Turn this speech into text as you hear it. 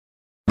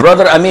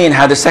Brother Amin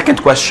had a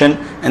second question,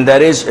 and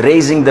that is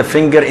raising the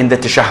finger in the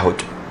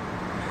tashahhud.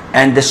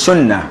 And the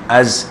sunnah,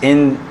 as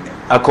in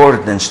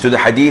accordance to the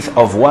hadith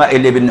of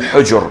Wa'il ibn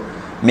Hujr,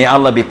 may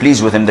Allah be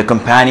pleased with him, the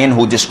companion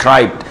who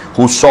described,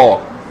 who saw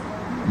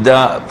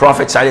the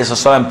Prophet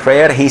ﷺ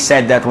prayer. He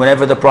said that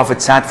whenever the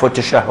Prophet sat for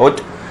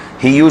tashahhud,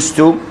 he used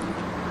to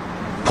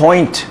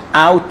point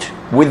out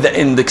with the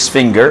index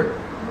finger,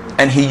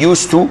 and he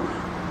used to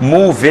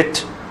move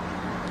it,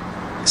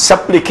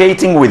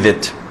 supplicating with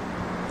it.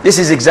 This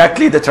is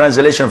exactly the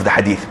translation of the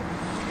hadith.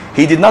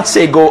 He did not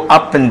say go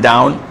up and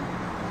down.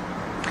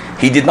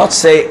 He did not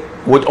say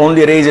would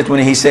only raise it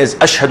when he says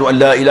Ashhadu an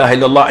la ilaha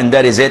illallah, and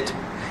that is it.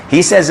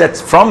 He says that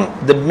from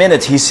the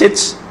minute he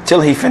sits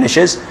till he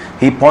finishes,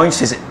 he points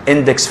his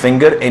index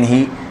finger and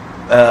he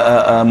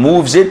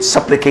moves it,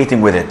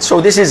 supplicating with it.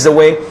 So this is the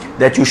way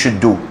that you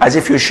should do, as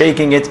if you're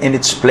shaking it in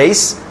its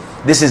place.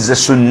 This is the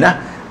sunnah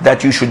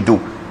that you should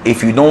do.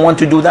 If you don't want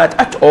to do that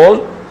at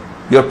all,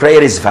 your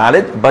prayer is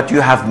valid, but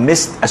you have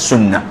missed a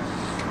sunnah.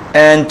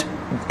 And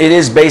it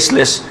is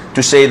baseless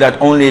to say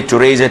that only to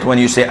raise it when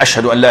you say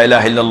Ashhadu an la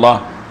ilaha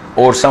illallah,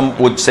 or some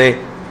would say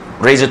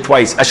raise it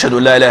twice, Ashhadu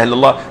an la ilaha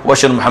illallah wa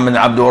ashhadu Muhammadan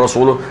abduhu wa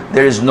rasuluh.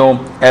 There is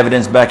no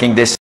evidence backing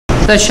this.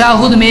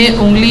 तशाहुद में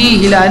उंगली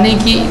हिलाने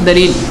की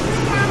दलील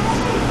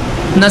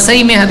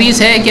नसई में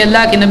हदीस है कि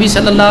अल्लाह के नबी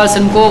सल्लल्लाहु अलैहि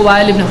वसल्लम को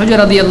वाइल इब्न हुजर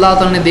रज़ियल्लाहु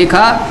ताला ने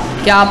देखा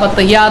कि आप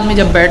अत्तहियात में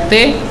जब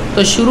बैठते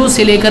तो शुरू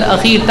से लेकर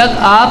आखिर तक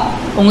आप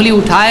उंगली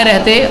उठाए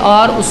रहते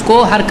और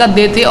उसको हरकत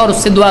देते और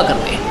उससे दुआ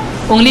करते।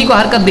 उंगली को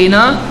हरकत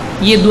देना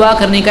ये दुआ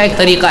करने का एक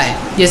तरीक़ा है,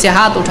 जैसे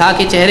हाथ उठा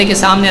के चेहरे के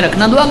सामने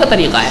रखना दुआ का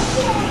तरीक़ा है।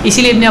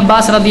 इसीलिए इब्न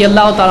अब्बास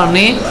रज़ियल्लाहु ताला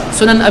ने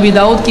सुनन अबी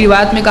दाऊद की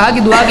रिवायत में कहा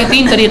कि दुआ के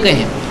 3 तरीक़े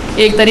हैं।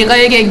 एक तरीक़ा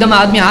है कि एकदम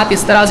आदमी हाथ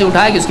इस तरह से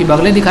उठाए कि उसकी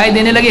बगलें दिखाई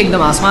देने लगे,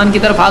 एकदम आसमान की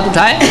तरफ हाथ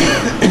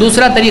उठाए।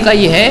 दूसरा तरीक़ा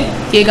ये है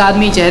कि एक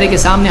आदमी चेहरे के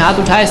सामने हाथ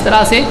उठाए इस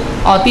तरह से,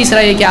 और तीसरा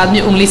ये कि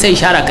आदमी उंगली से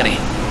इशारा करें।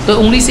 तो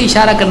उंगली से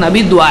इशारा करना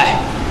भी दुआ है।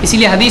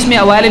 इसीलिए हदीस में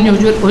वाइल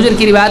इब्न हुजर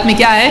की रिवायत में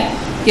क्या है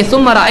कि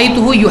सुम्मा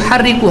रअयतुहु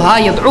युहर्रिकुहा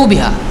यदउ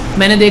बिहा,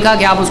 मैंने देखा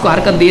कि आप उसको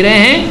हरकत दे रहे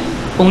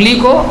हैं उंगली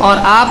को और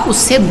आप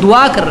उससे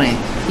दुआ कर रहे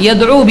हैं।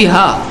 यदउ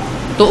बिहा,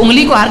 तो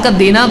उंगली को हरकत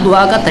देना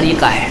दुआ का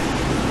तरीक़ा है।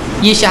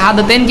 ये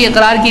शहादतैन के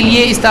इकरार के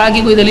लिए इस तरह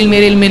की कोई दलील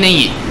मेरे इल्म में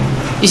नहीं है।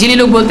 इसीलिए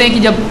लोग बोलते हैं कि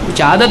जब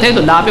शहादत है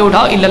तो ला पे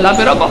उठाओ, इल्लल्लाह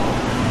पे रखो,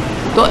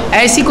 तो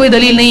ऐसी कोई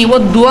दलील नहीं है। वो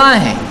दुआ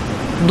है,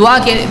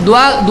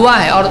 दुआ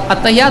है। और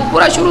अत्तहियात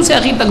पूरा शुरू से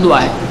आखिर तक दुआ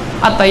है।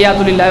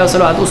 अत्तहियातु लिल्लाहि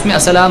वस्सलातु, उसमें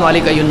अस्सलामु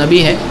अलैका अय्युहन नबी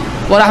है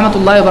व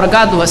रहमतुल्लाहि व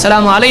बरकातुहू,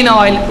 अस्सलामु अलैना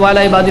व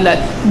अला इबादिल्लाह,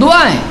 दुआ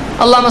है।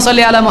 अल्लाहुम्मा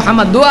सल्लि अला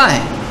मुहम्मद, दुआ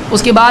है।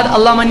 उसके बाद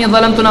अल्लाहुम्मा इन्नी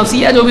ज़लमतु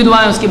नफ़्सी, जो भी दुआ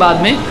है उसके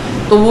बाद में,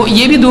 तो वो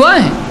ये भी दुआ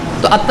है।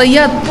 तो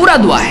अत्तहियात पूरा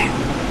दुआ है,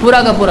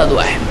 पूरा का पूरा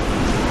दुआ है।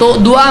 तो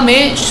दुआ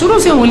में शुरू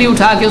से उंगली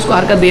उठा के उसको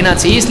हरकत देना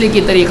चाहिए, इसलिए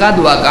कि तरीक़ा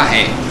दुआ का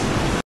है।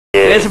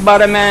 इस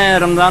बारे में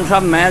रमज़ान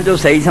साहब मैं जो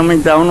सही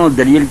समझता हूँ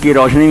दलील की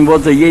रोशनी में, वो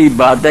तो यही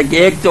बात है कि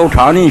एक तो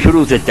उठानी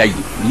शुरू से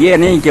चाहिए, ये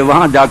नहीं कि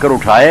वहाँ जाकर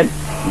उठाए।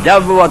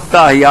 जब वो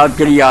अत्तहियात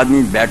के लिए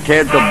आदमी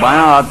बैठे तो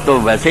बायां हाथ तो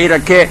वैसे ही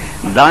रखे,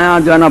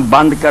 दायां जो है ना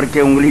बंद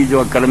करके उंगली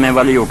जो कलमे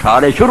वाली उठा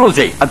रहे, शुरू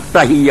से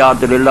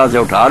अत्तहियात लिल्लाह से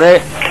उठा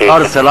रहे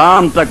और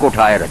सलाम तक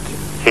उठाए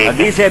रखे।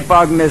 हदीस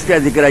पाक में इसका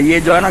जिक्र है,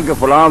 ये जो है ना कि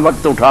फलां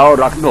वक्त उठाओ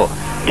रख दो,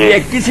 ये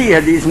किसी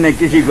हदीस में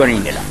किसी को नहीं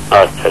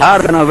मिला।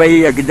 हर ना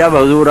वही है कि जब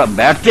हुजूर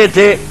बैठते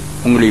थे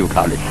उंगली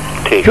उठा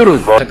लेते शुरू।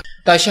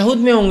 तशहुद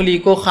में उंगली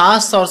को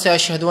ख़ास तौर से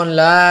अशहदु अन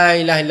ला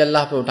इलाहा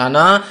इल्लल्लाह पे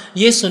उठाना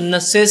ये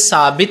सुन्नत से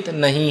साबित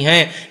नहीं है,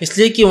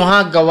 इसलिए कि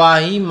वहाँ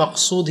गवाही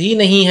मकसूद ही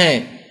नहीं है।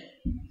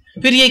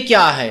 फिर ये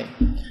क्या है?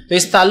 तो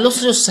इस ताल्लुक़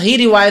से जो सही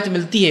रिवायत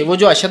मिलती है वो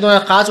जो अशहदु अन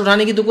ख़ास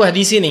उठाने की तो कोई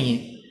हदीस ही नहीं है,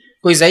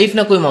 कोई ज़ईफ़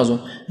ना कोई मौज़ू।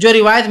 जो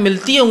रिवायत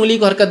मिलती है उंगली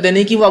को हरकत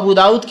देने की वो अबू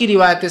दाऊद की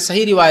रिवायत है,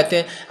 सही रिवायत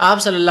है। आप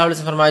सल्लल्लाहु अलैहि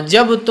वसल्लम फरमाया,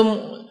 जब तुम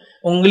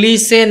उंगली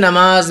से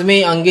नमाज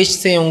में अंगिश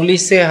से उंगली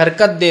से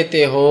हरकत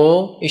देते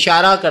हो,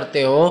 इशारा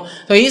करते हो,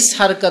 तो इस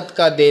हरकत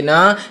का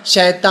देना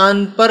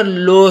शैतान पर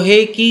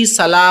लोहे की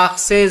सलाख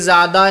से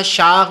ज़्यादा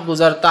शाख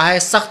गुजरता है,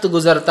 सख्त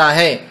गुजरता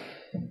है।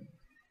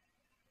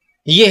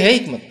 ये है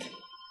हिकमत।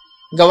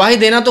 गवाही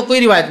देना तो कोई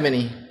रिवायत में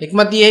नहीं,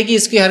 हिकमत ये है कि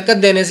इसकी हरकत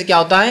देने से क्या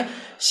होता है,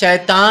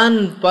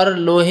 शैतान पर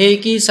लोहे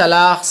की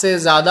सलाख से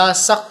ज़्यादा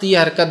सख्त ये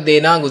हरकत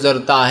देना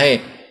गुजरता है।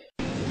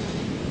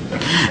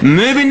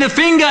 Moving the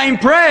finger in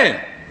prayer,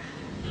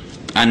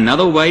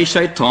 another way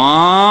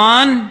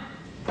shaitan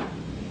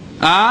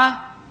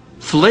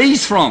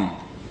flees from,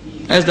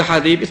 as the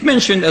hadith is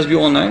mentioned, as we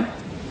all know,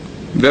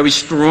 very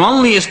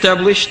strongly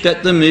established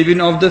that the moving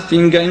of the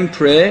finger in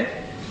prayer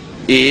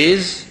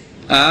is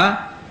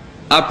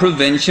a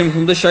prevention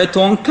from the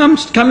shaitan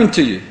coming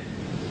to you,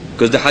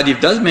 because the hadith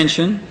does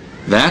mention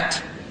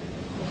that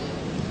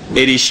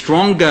it is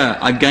stronger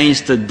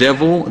against the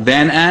devil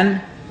than an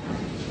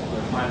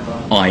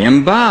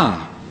iron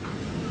bar.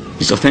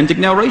 It's authentic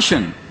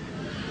narration.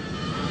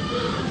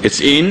 It's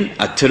in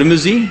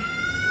At-Tirmidhi,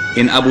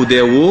 in Abu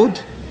Dawood,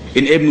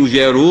 in Ibn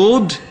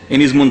Jarud,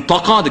 in his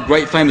Muntaqa, the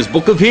great famous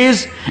book of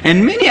his,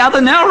 and many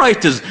other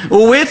narrators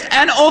with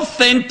an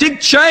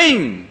authentic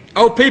chain.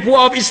 O people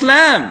of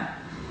Islam,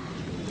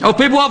 O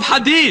people of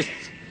Hadith,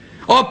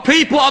 of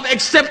people of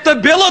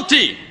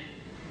acceptability,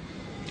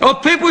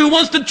 of people who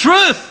wants the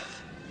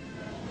truth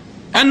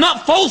and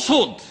not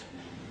falsehood.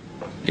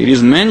 It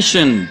is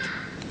mentioned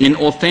in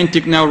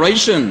authentic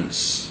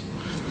narrations.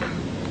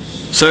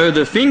 So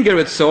the finger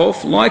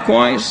itself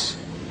likewise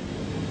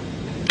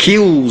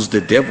kills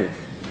the devil.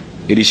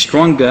 It is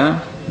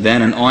stronger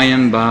than an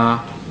iron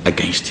bar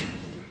against him.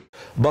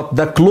 But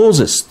the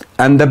closest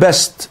and the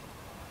best,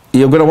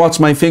 you're going to watch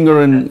my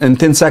finger in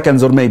 10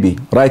 seconds or maybe,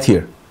 right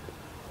here.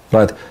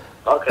 Right.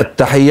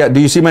 Okay. Do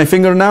you see my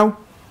finger now?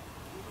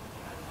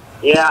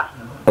 Yeah.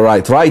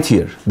 Right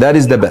here. That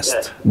is the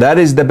best. That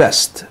is the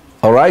best.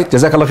 All right.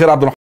 جزاك الله خير عبد